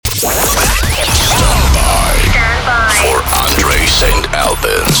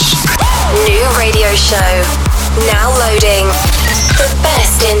radio show. Now loading. The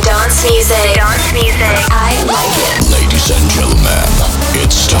best in dance music. I like it. Ladies and gentlemen,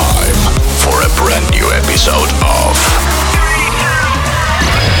 it's time for a brand new episode of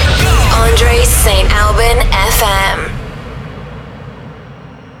Andre Saint-Albin FM.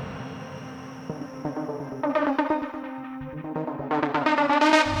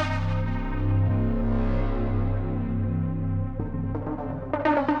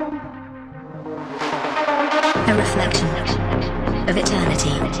 A reflection of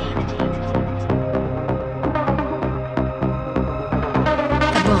eternity.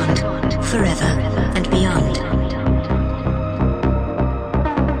 A bond forever and beyond.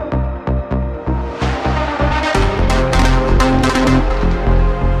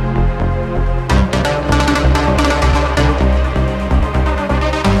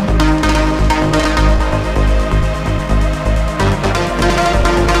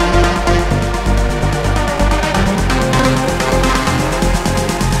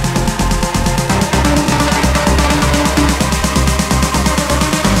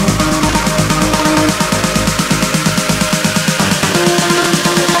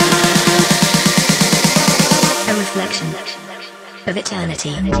 Of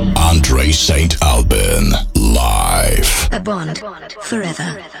eternity. Andre Saint-Albin, live. A bond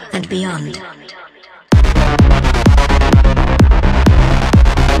forever and beyond.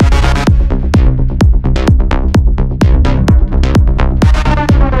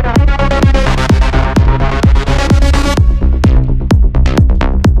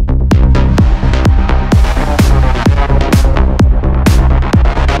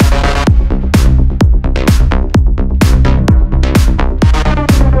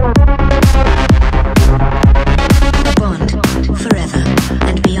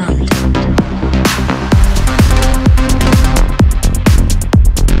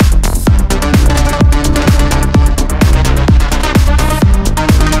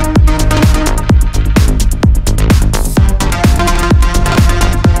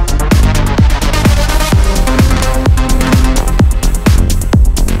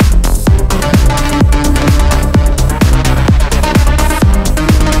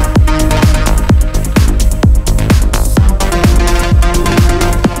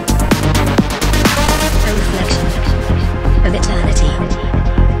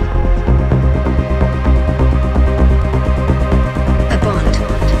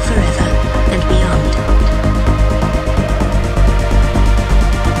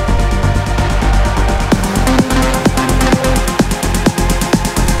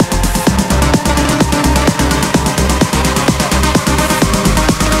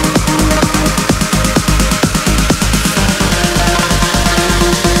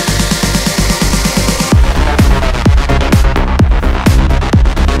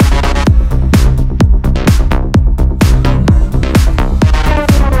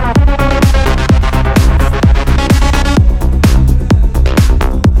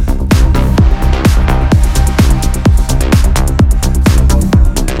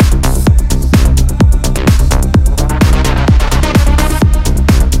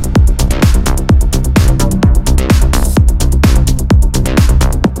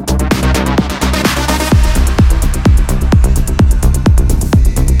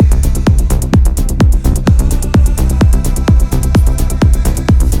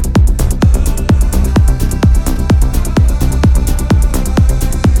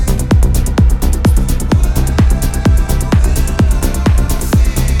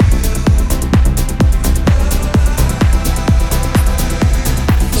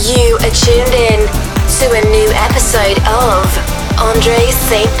 Tuned in to a new episode of Andre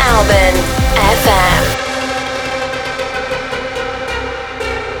Saint-Albin FM.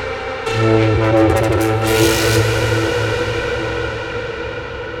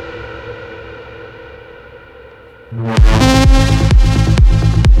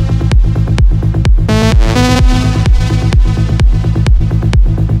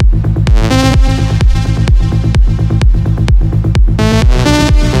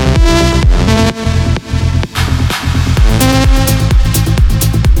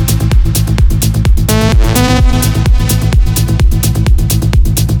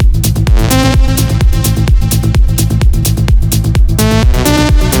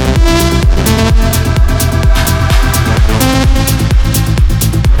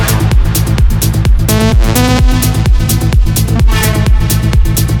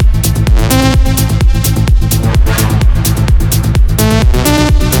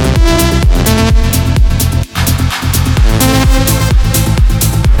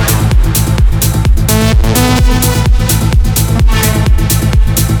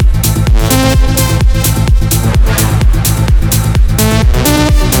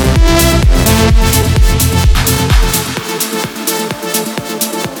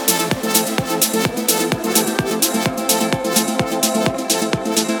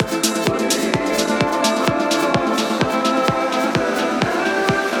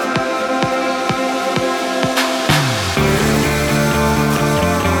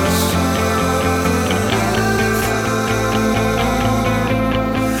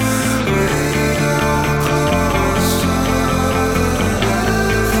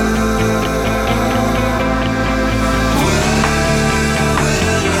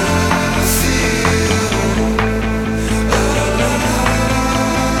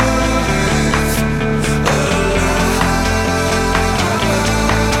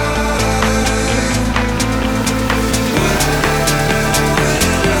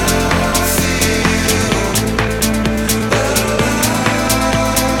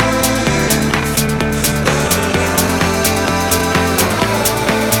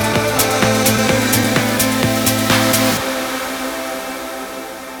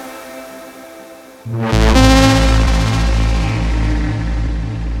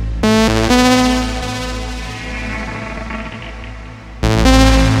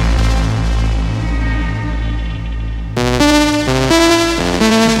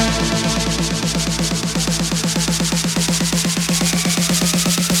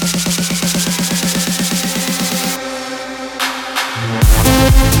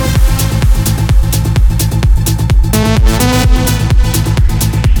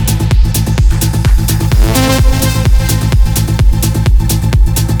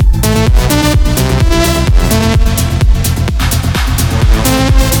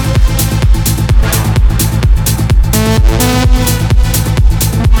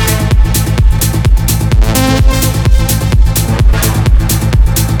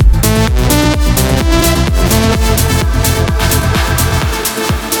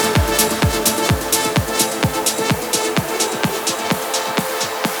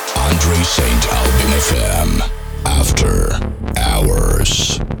 Saint-Albin FM. After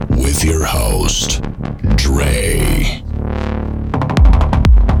Hours. With your host, Dre.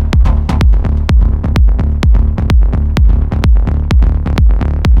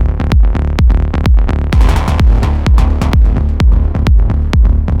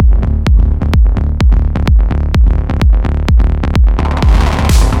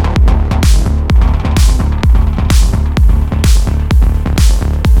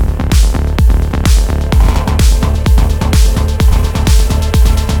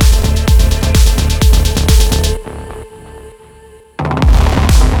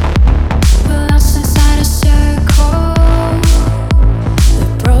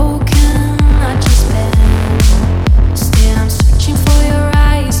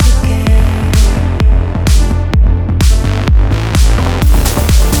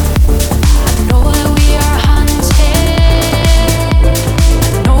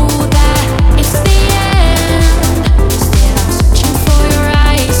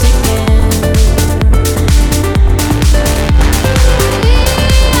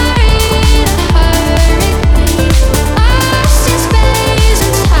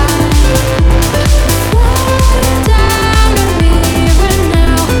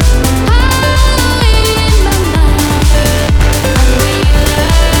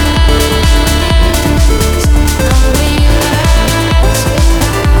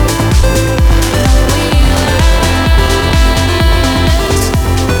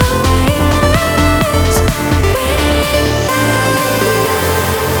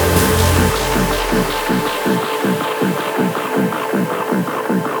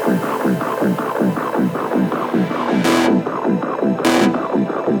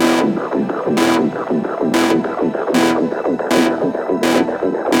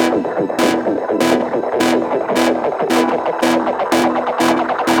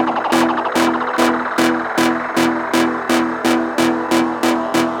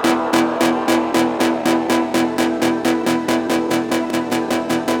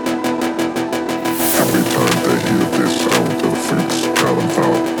 Every time they hear this sound, the freaks come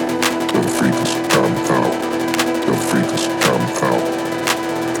out. The freaks. The freaks.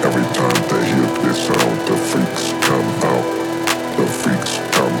 The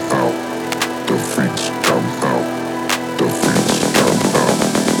freaks come out. The freaks.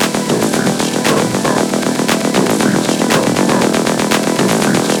 The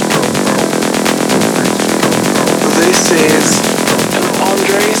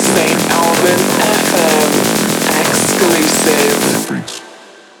freaks.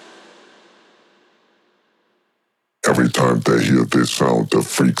 Every time they hear this sound, the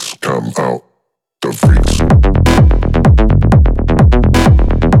freaks come out. The freaks.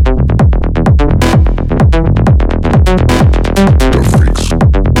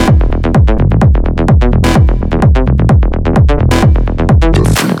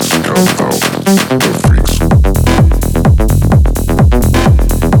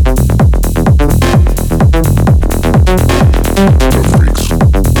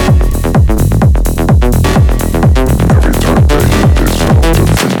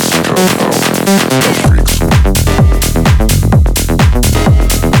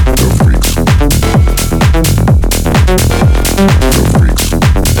 The freaks. The freaks.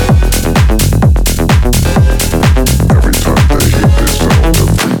 Every time they hear this sound, the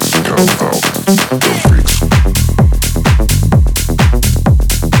freaks come out. The freaks.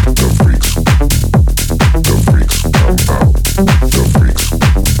 The freaks.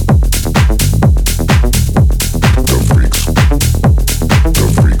 The freaks come out. The freaks. The freaks. The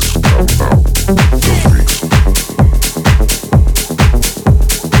freaks come out. The freaks.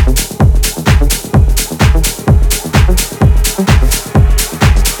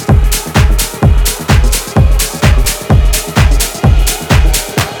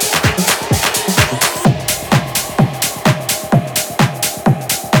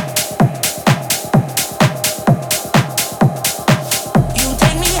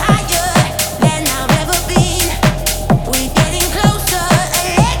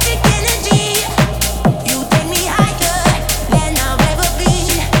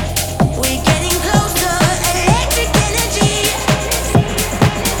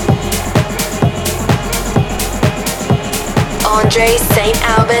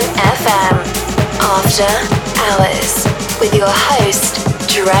 Saint-Albin FM. After Hours with your host,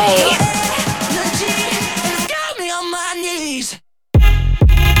 Dre.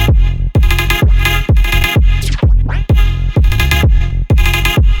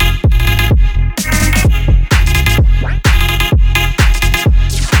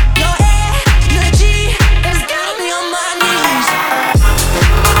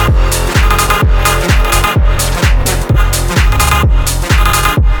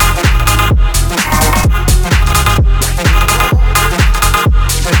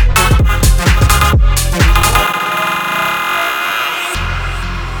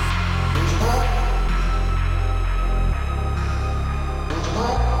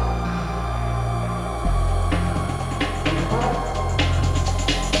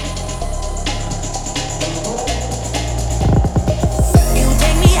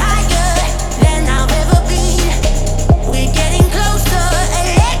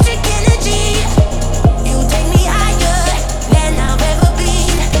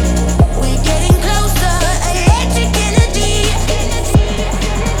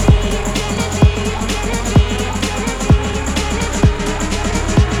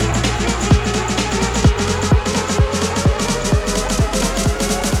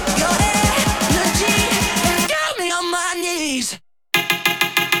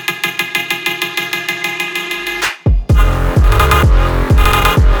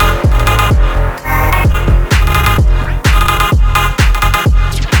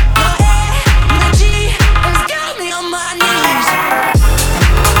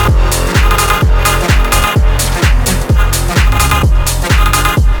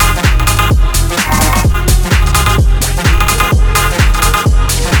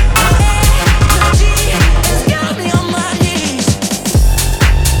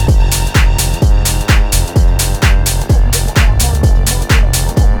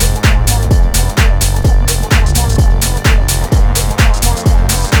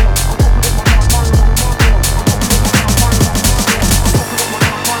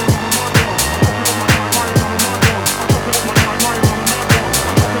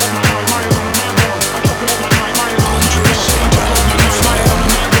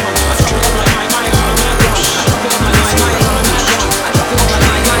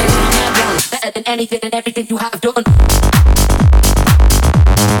 Anything and everything you have done.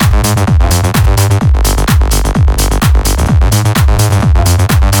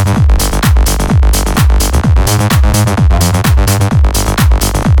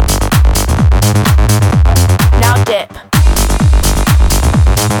 Now dip.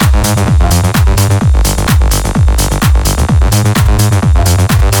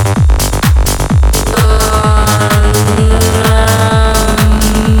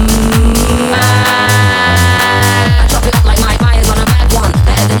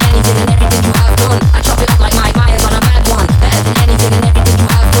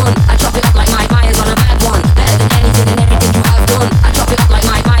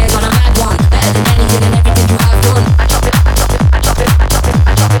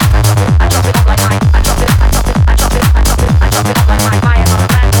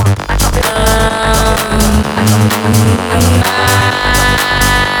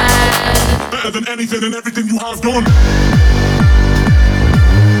 Anything and everything you have done.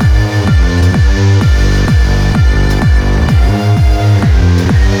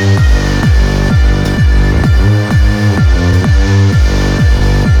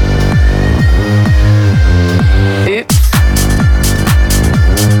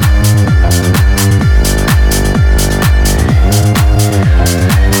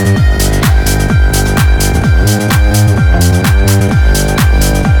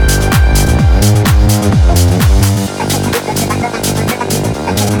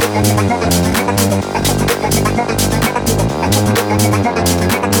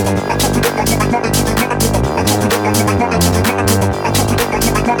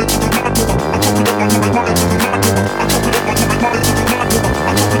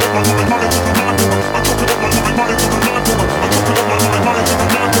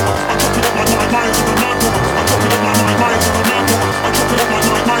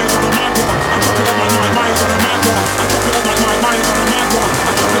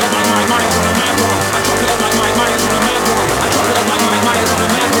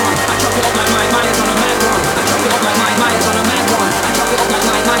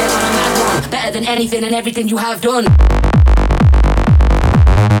 Anything and everything you have done.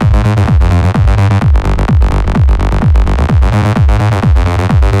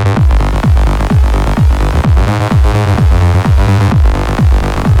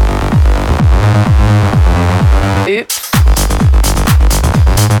 Oops.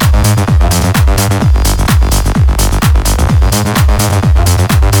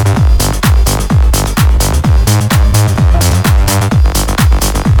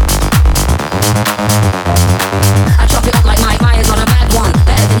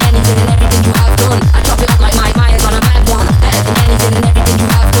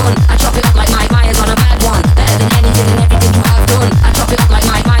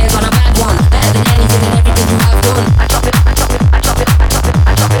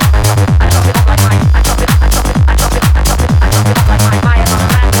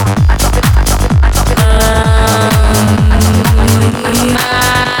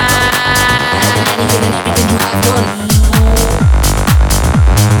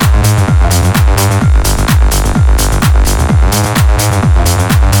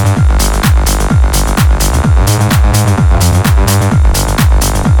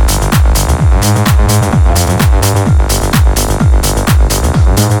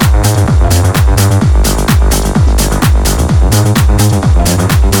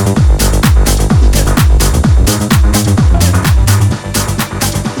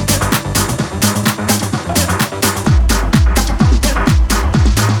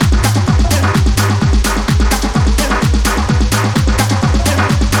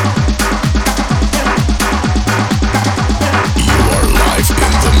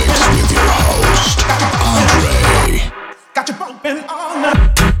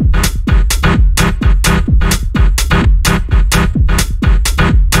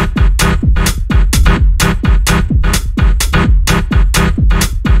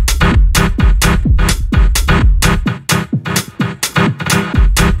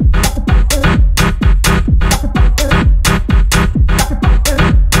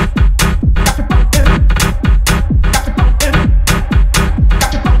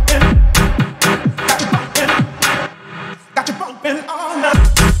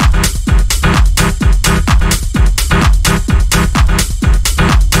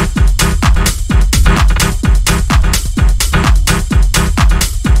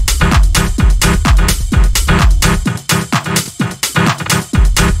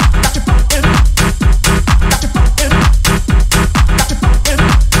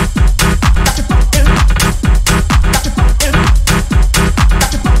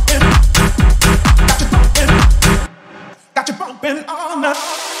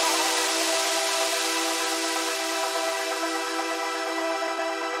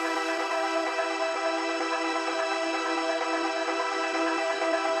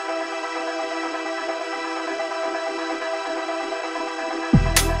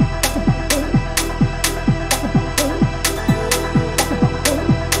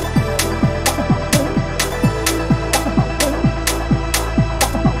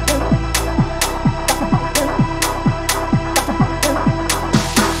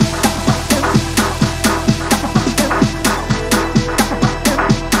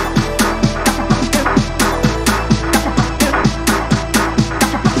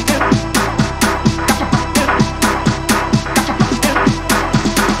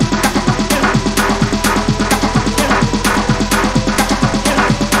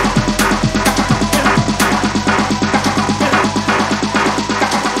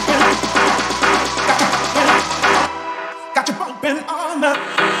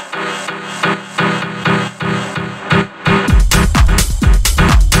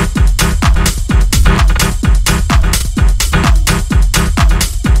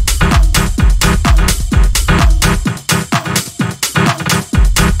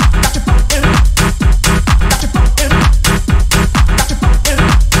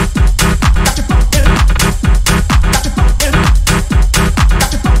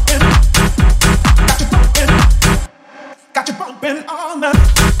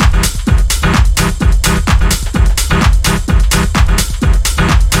 Because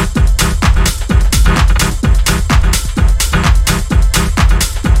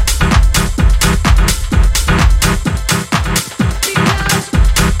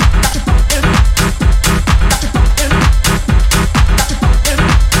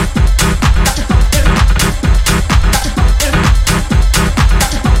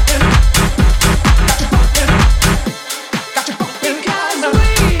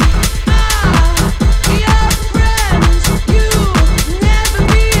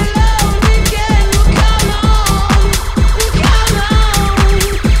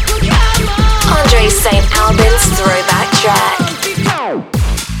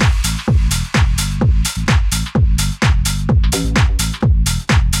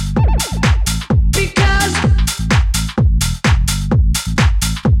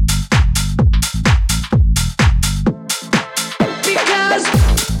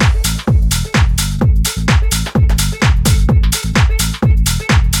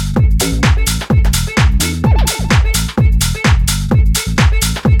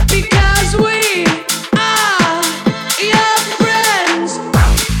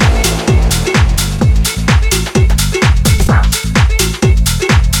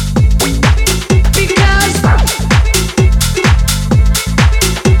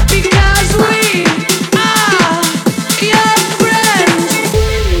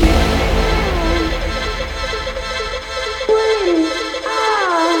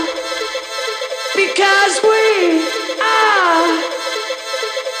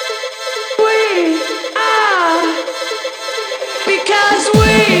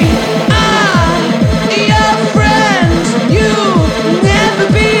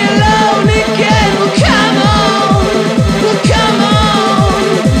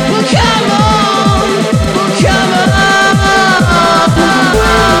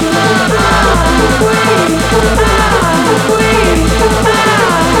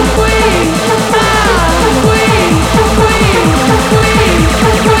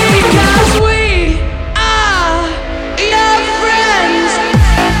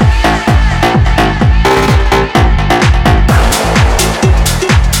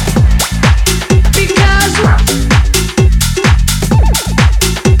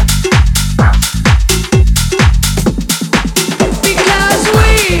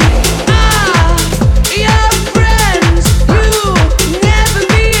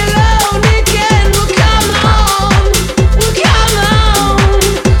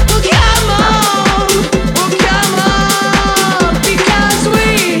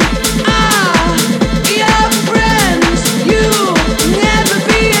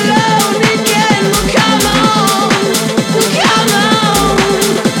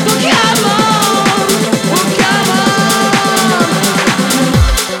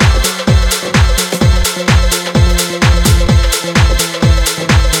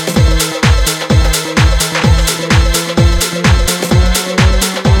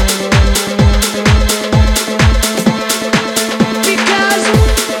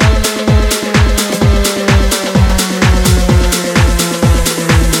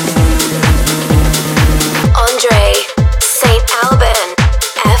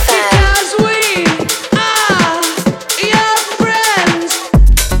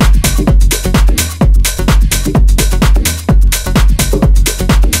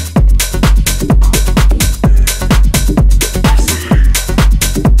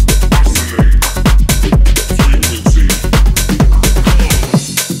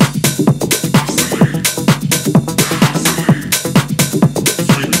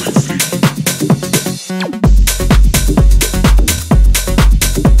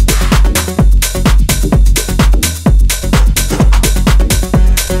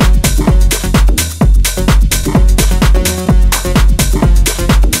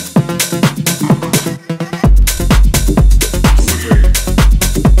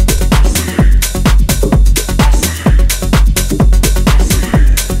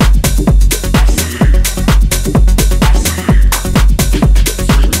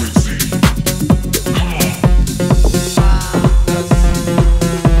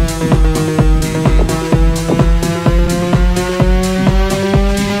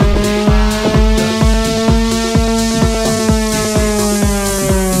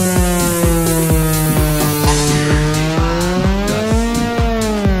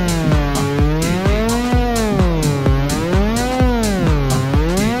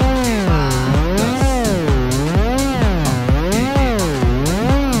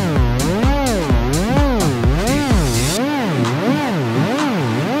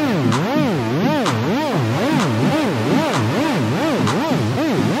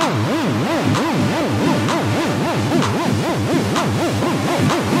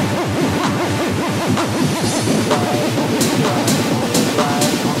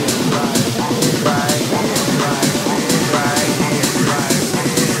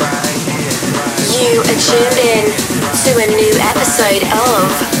tuned in to a new episode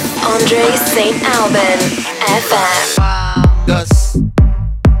of Andre Saint-Albin FM. Gus.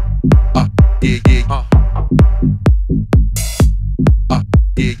 Yeah, yeah.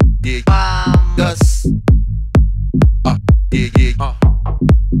 Yeah, yeah. Gus. Yeah, yeah.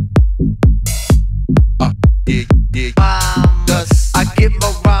 Yeah, yeah. Gus. I get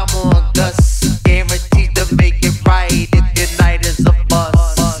my rhyme on Gus. Guaranteed to make it right if your night is a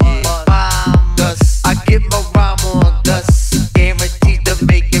bust. Yeah. Gus. I get my rhyme on Gus. Guaranteed to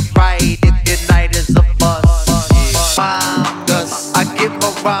make it right if your night is a bust. Yeah. Gus. I get my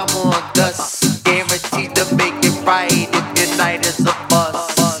rhyme on Gus. Guaranteed to make it right if your night is a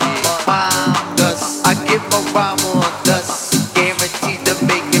bust. Gus. I get my rhyme on Gus. Guaranteed to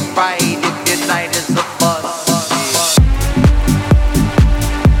make it right if your night is a bust.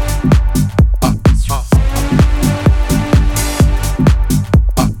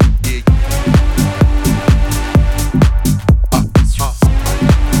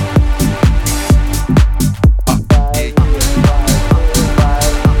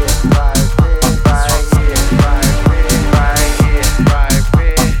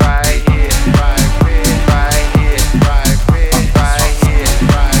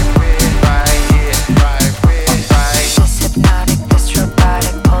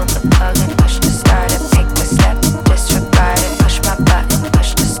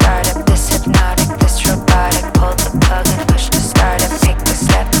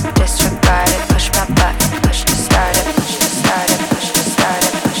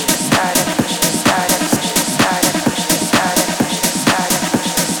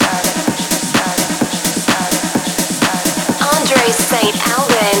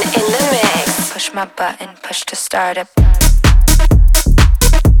 Saint-Albin in the mix. Push my button, push to start it.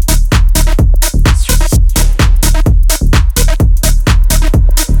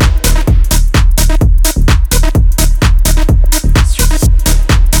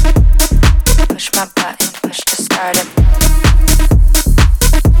 Push my button, push to start it.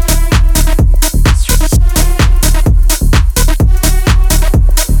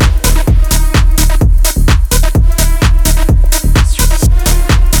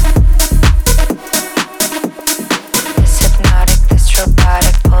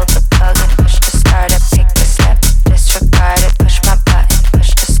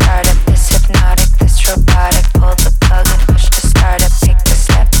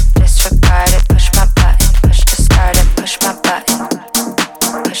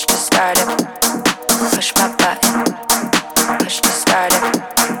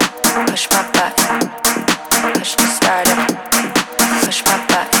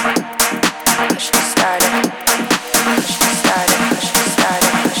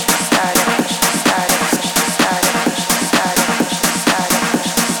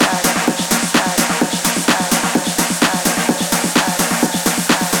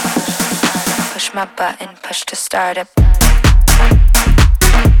 My button, push to start it.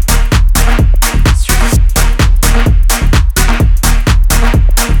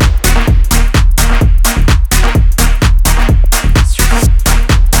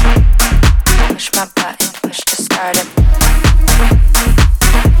 Push my button, push to start it.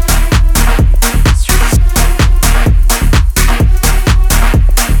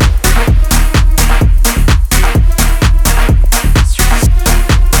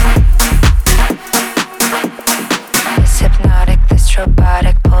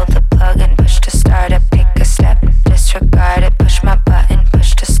 Robotic, pull the plug and push to start it. Pick a step, disregard it. Push my button,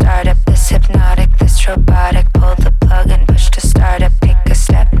 push to start it. This hypnotic, this robotic, pull the plug and push to start it. Pick a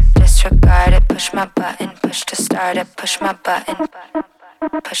step, disregard it. Push my button, push to start it. Push my button,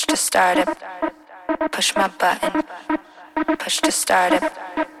 push to start it. Push my button, push to start it.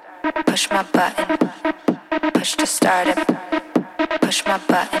 Push my button, push to start it. Push my button, push to start it. Push my button. Push to start it. Push my button. Push to start it. Push my button. Push to start it. Push my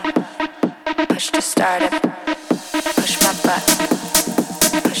button. Push to start it. Push to start it. Push to start it. Push to start it.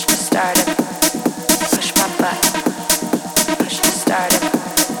 Push to start it. Push to start it. Push to start it. Push to start it.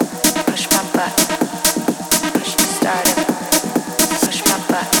 Push to start it. Push to start it. Push to start it. Push to start it.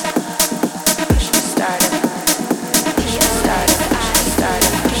 Push to start it.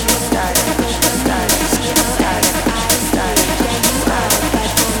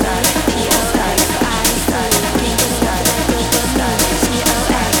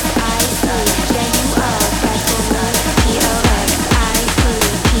 P-O-X-I-C, P-O-X-I-C,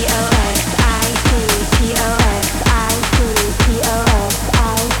 P-O-X-I-C.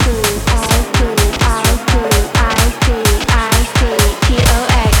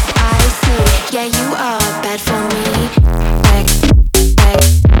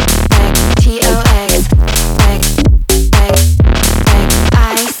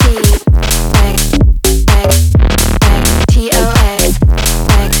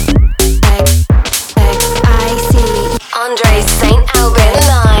 Saint-Albin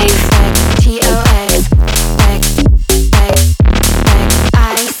live.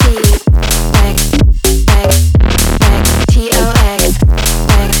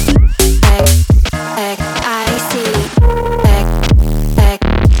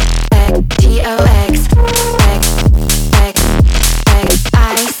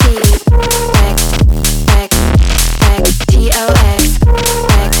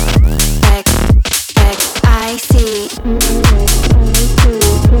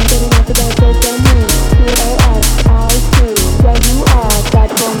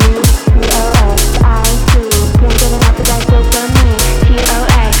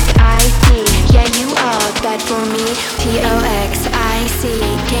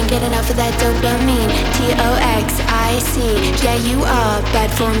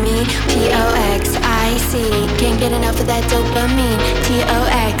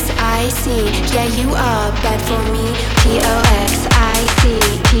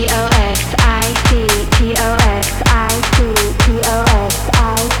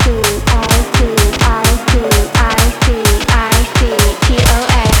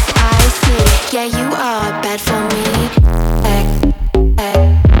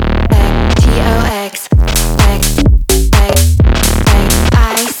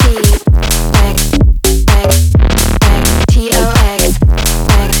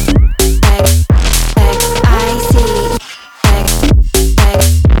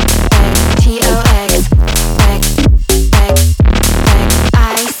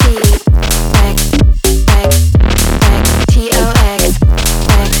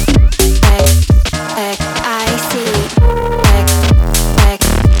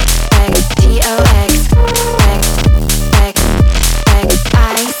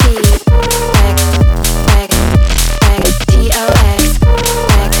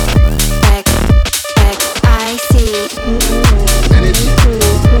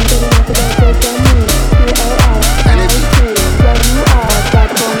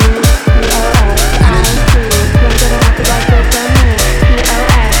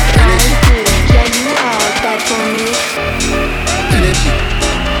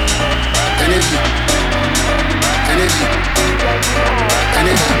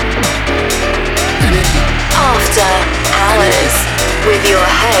 With your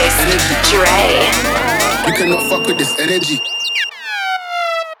host, Dre. You cannot fuck with this energy.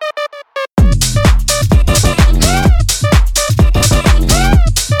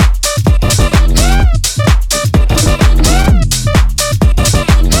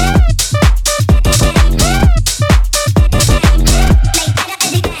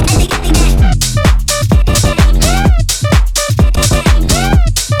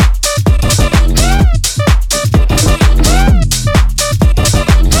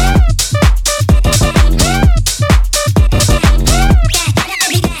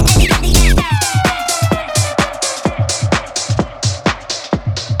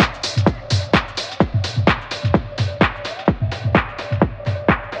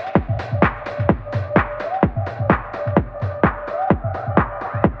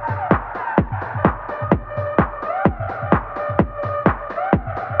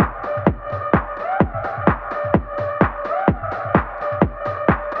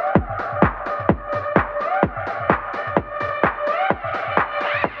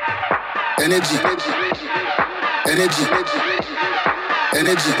 Energy, energy,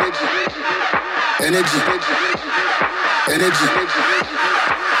 energy, energy, energy,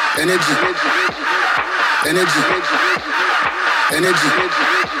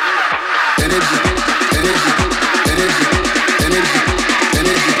 energy,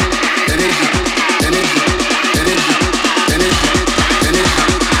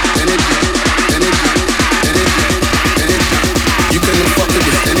 energy, you couldn't fuck with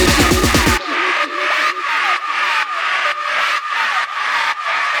this energy.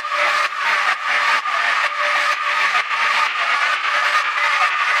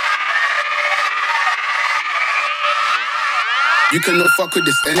 You cannot fuck with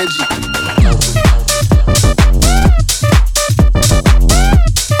this energy.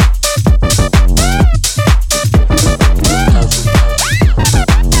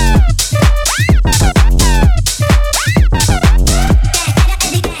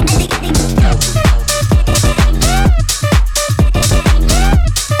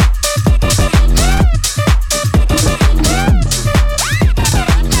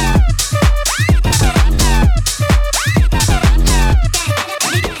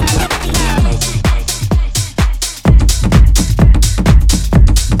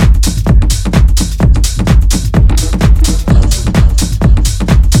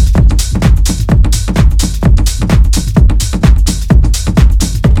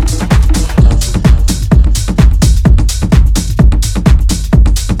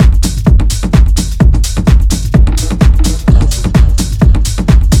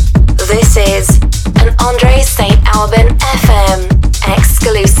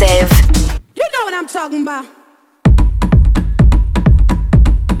 talking about.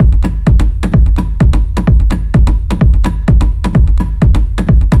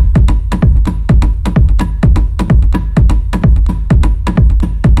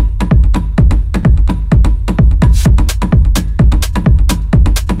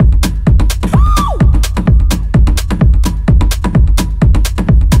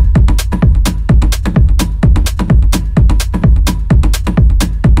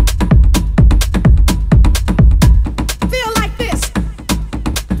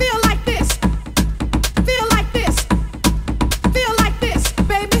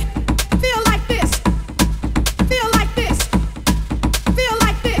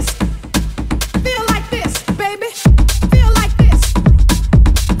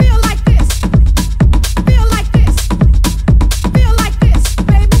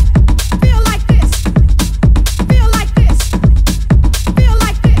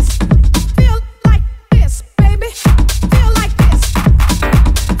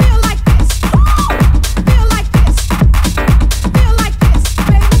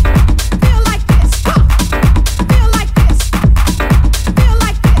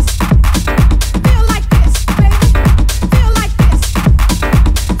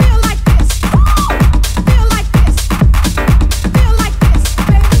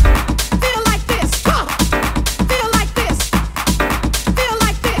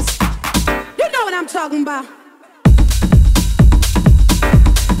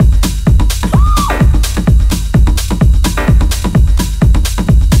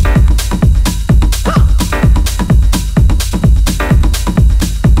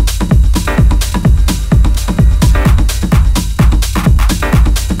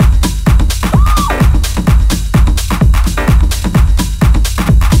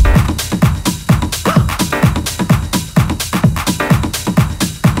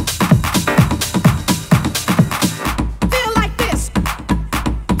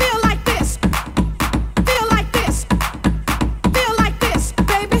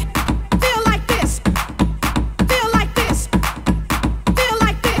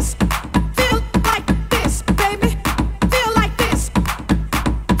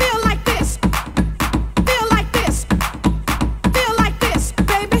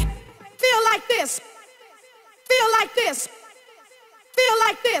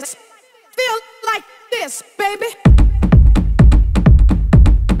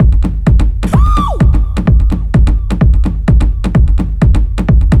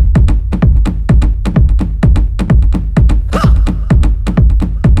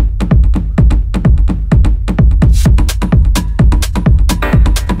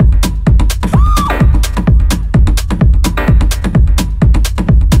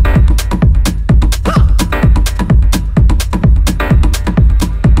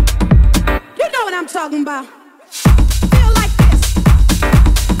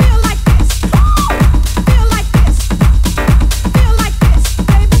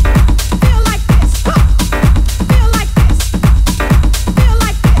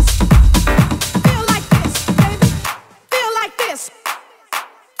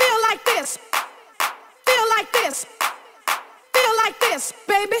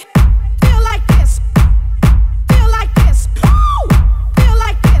 Baby. Feel like this.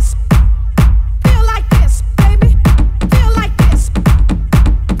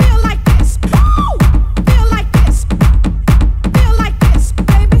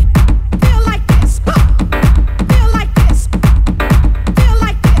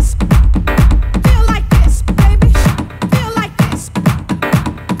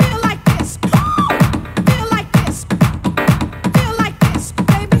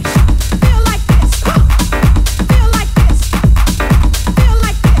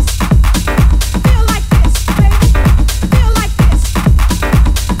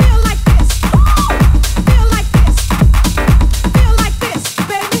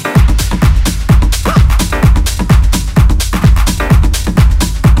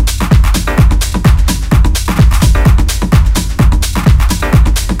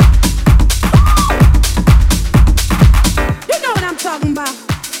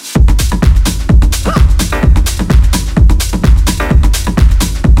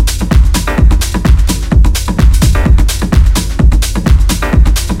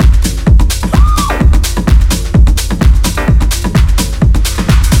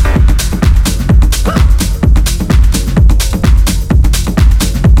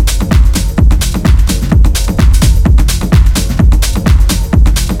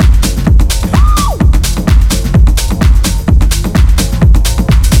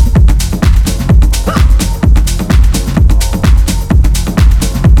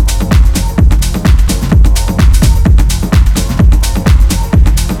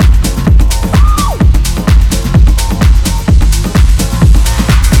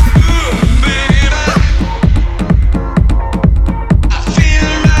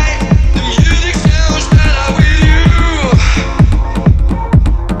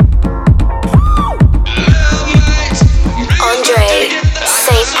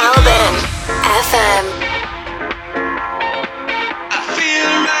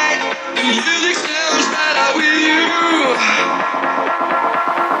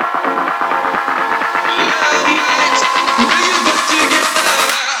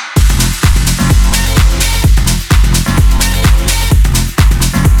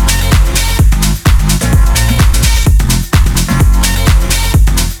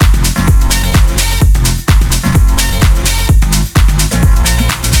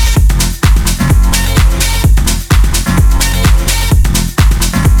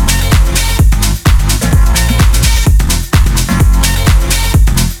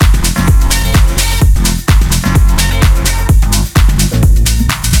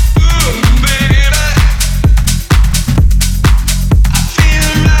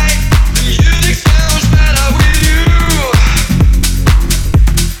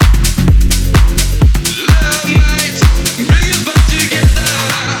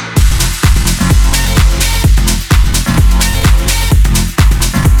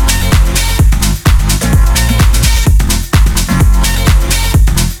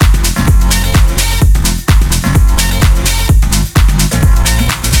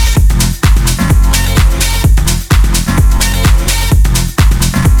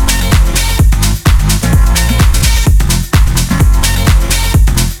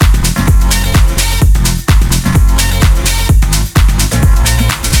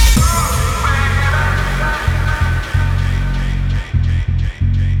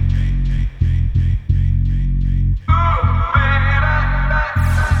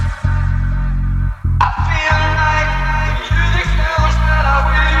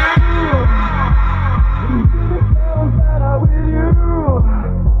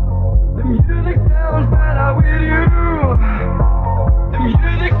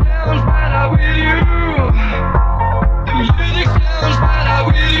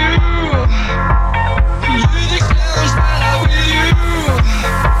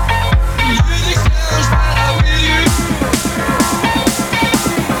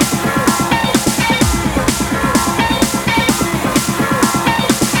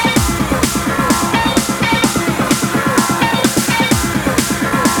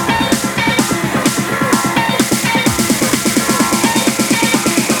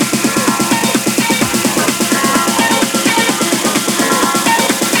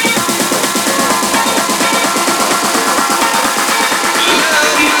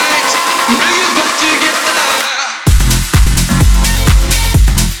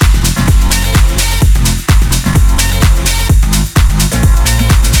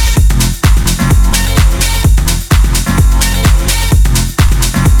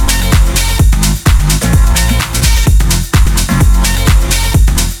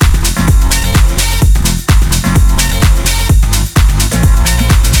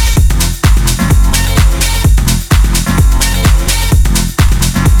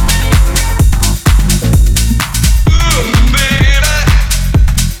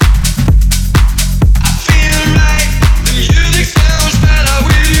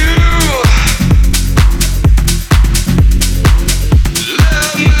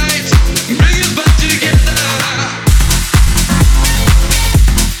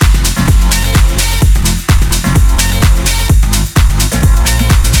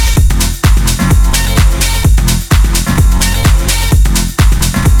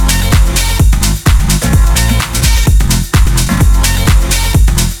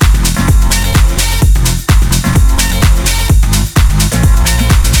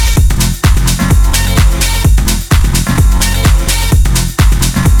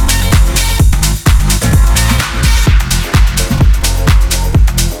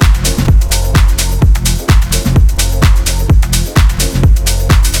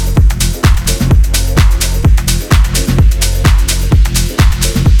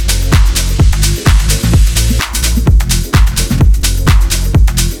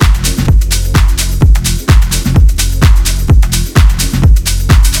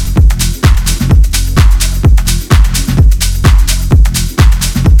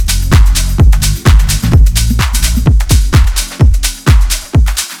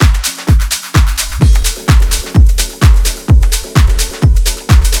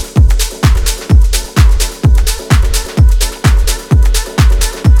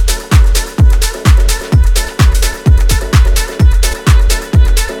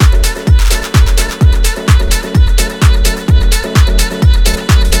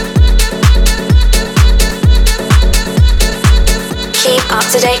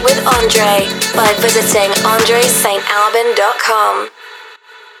 to date with Andre by visiting andresaintalbin.com.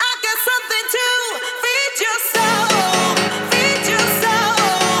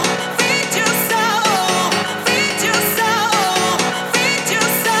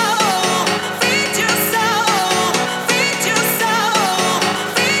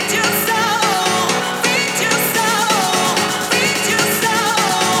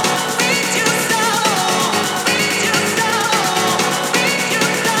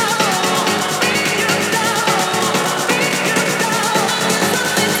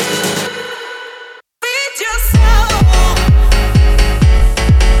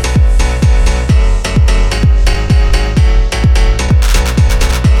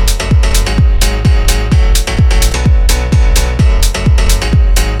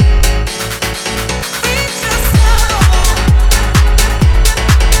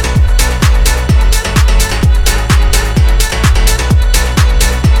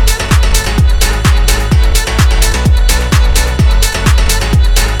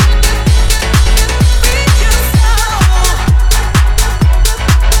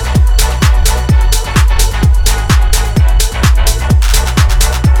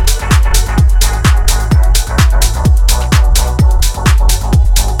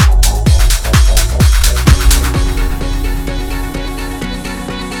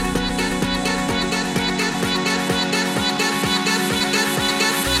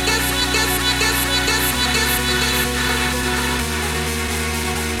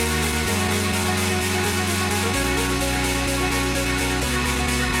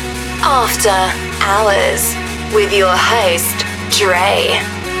 After Hours with your host,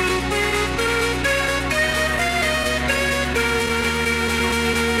 Dre.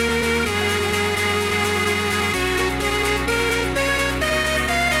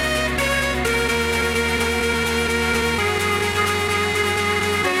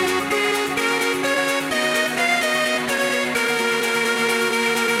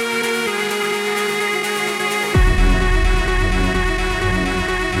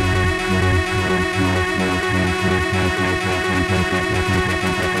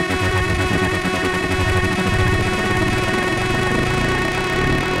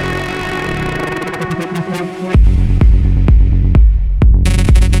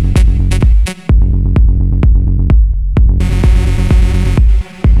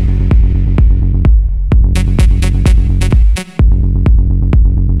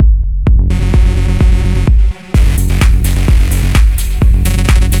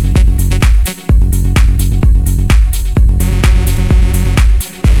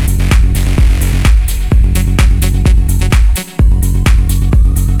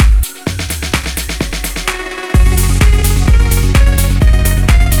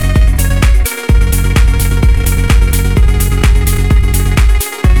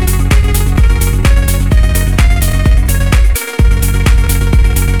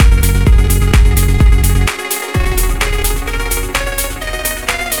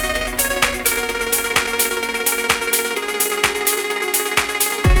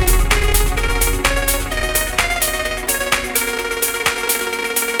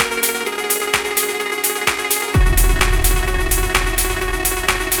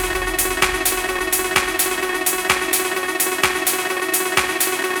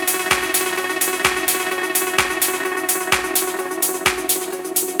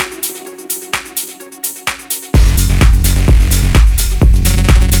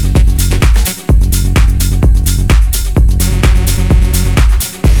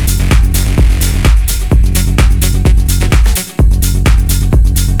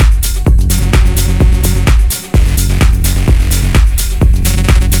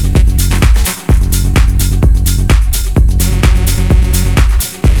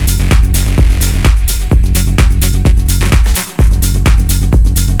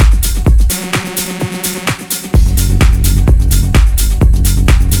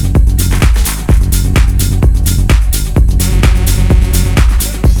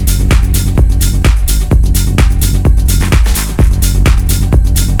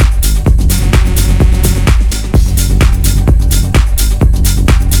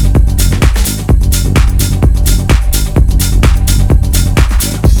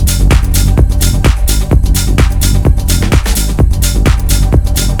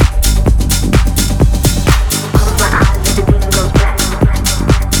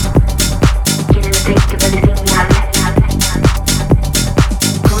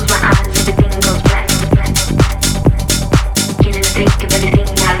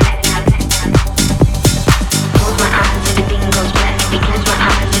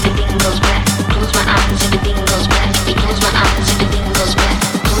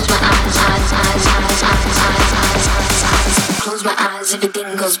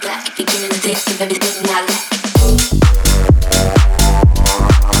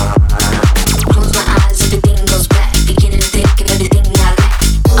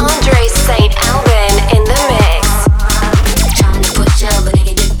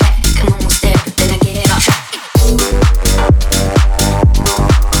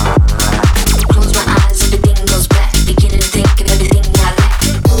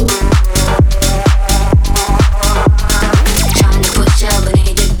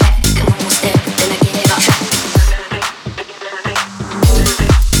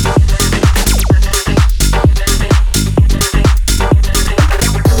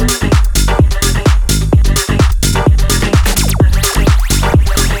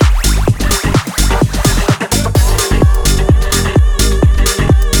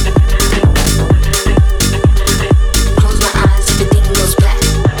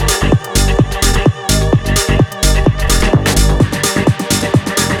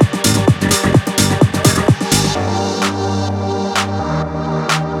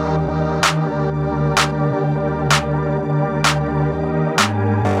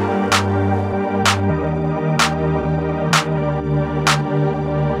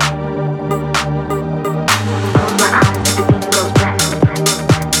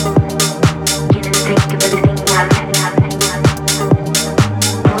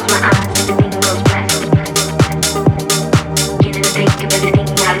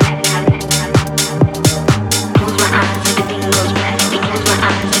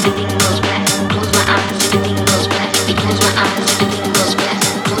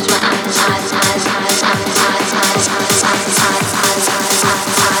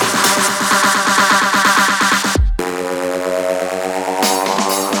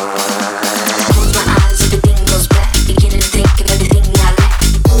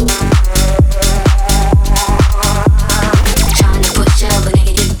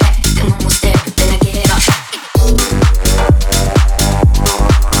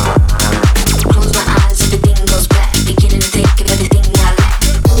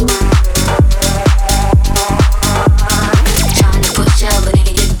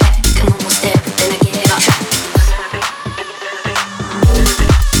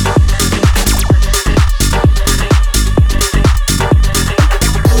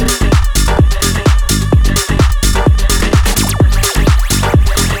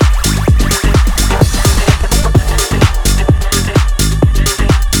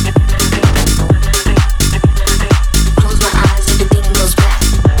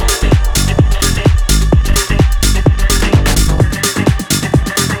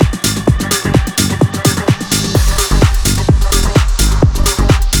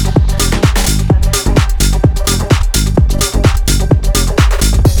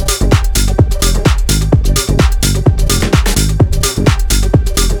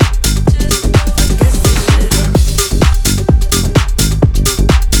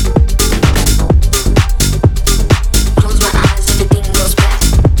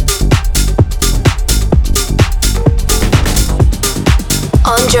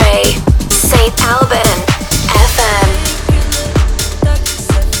 Saint-Albin, FM.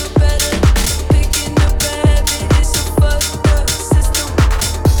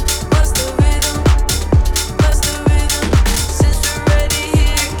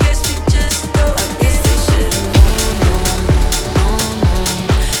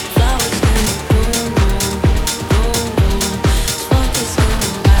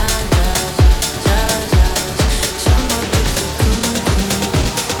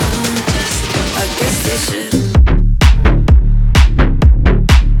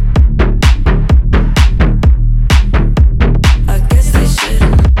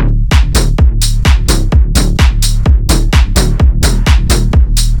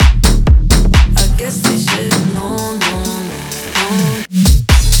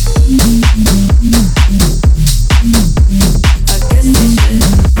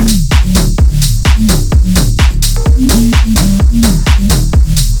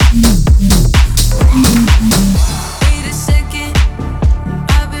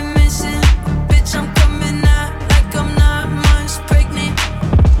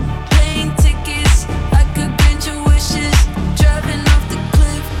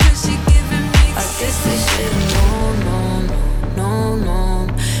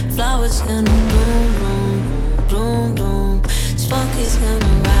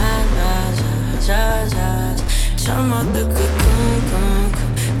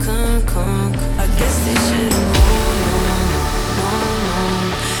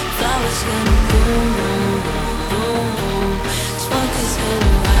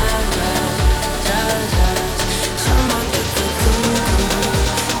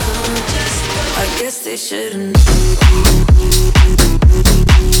 They shouldn't.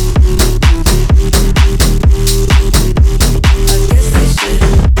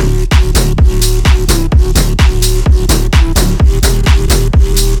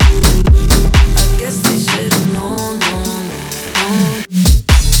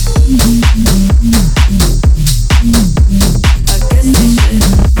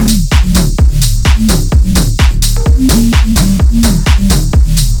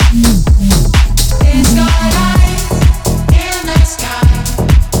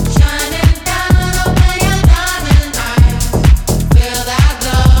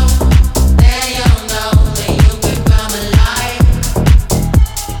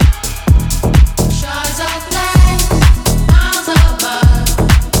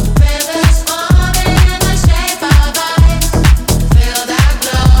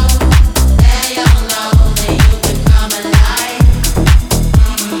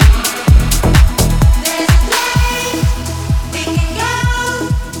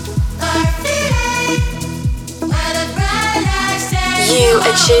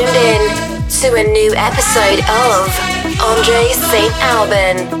 Tuned in to a new episode of Andre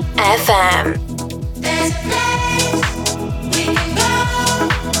Saint-Albin, FM.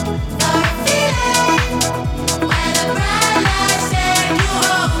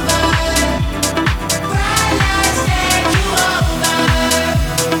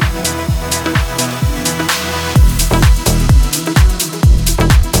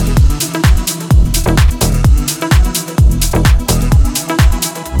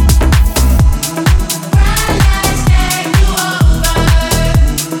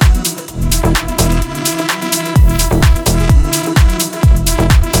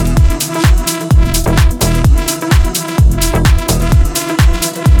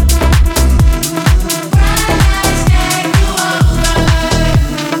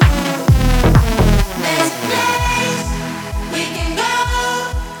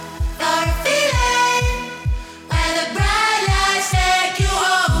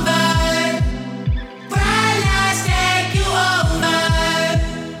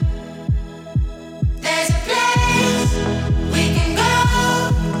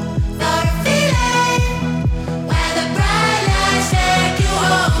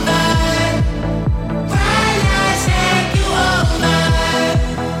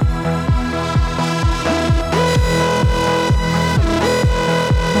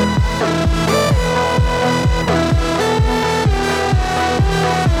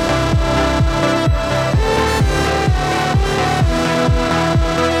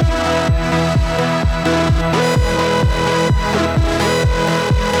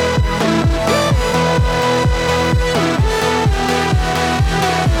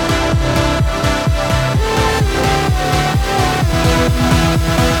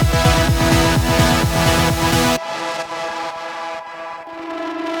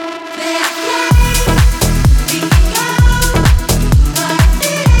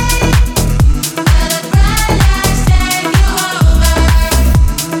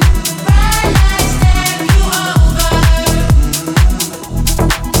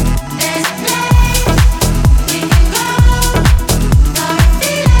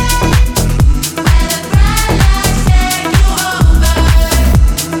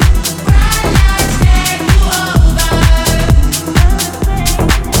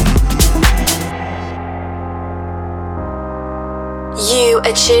 You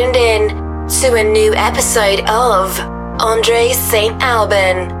are tuned in to a new episode of Andre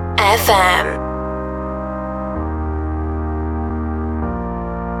Saint-Albin FM.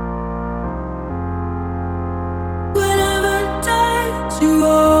 You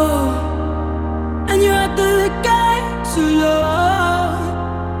are, and you're at the gates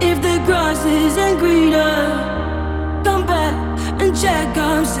alone. If the grass isn't greener, come back and check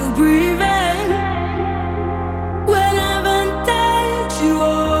I'm still breathing. Whenever that you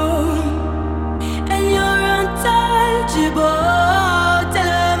are, and you're untouchable, tell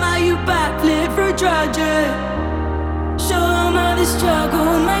them how you backflip for tragic. Show them how the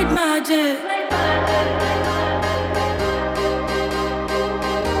struggle made magic.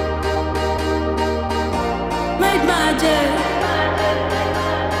 Magic.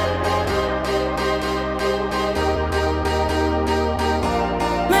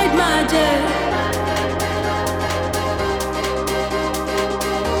 Made magic.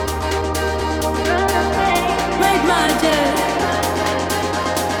 Made magic.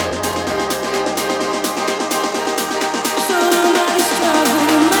 So my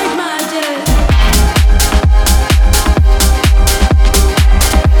struggle made magic.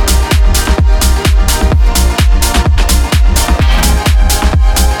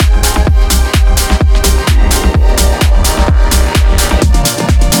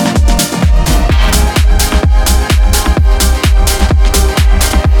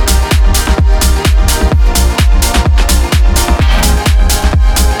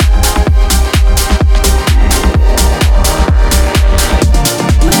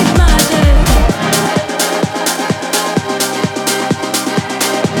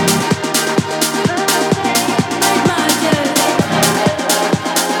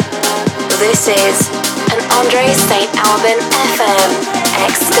 This is an Andre Saint-Albin FM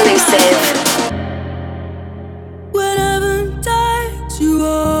exclusive. Whenever takes you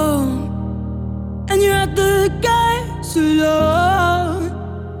on, and you're at the gates alone.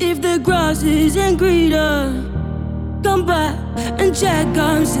 If the grass isn't greener, come back and check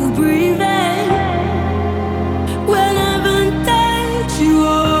I'm still breathing. Whenever takes you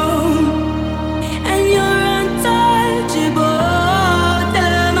on, and you're untouchable,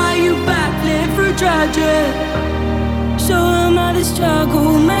 tragic. Show them how the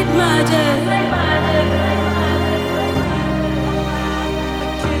struggle made magic. A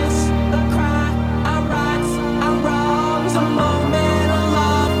kiss, a cry, our rights, our wrongs, a moment of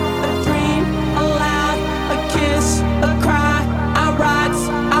love, a dream, a laugh, a kiss, a cry, our rights,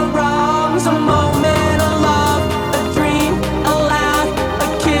 our wrongs, a moment of love, a dream, a laugh, a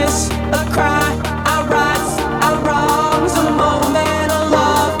kiss, a cry, our rights, our wrongs, a moment of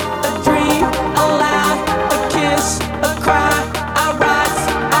love, a dream, a laugh, a kiss, a cry, our rights,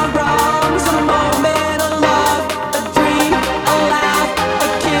 our wrongs, a moment of love, a dream, a laugh, a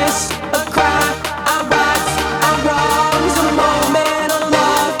kiss, a cry, our rights, our wrongs, a moment of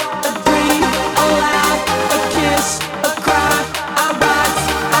love, a dream, a laugh, a kiss, a cry, our rights,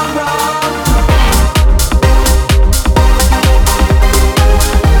 our wrongs.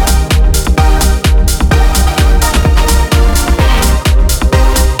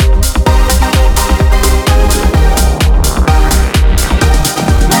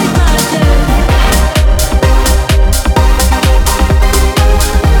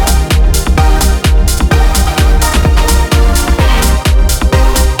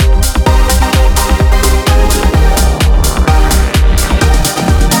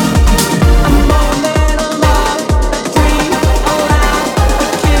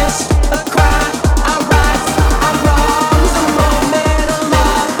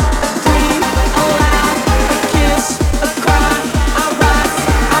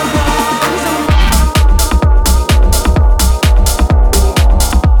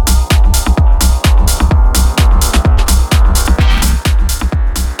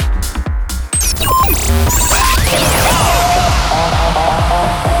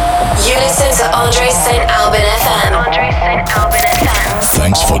 You listen to Andre Saint-Albin FM. Andre Saint-Albin FM.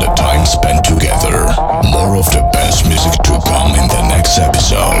 Thanks for the time spent together. More of the best music to come in the next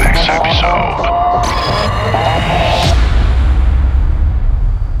episode.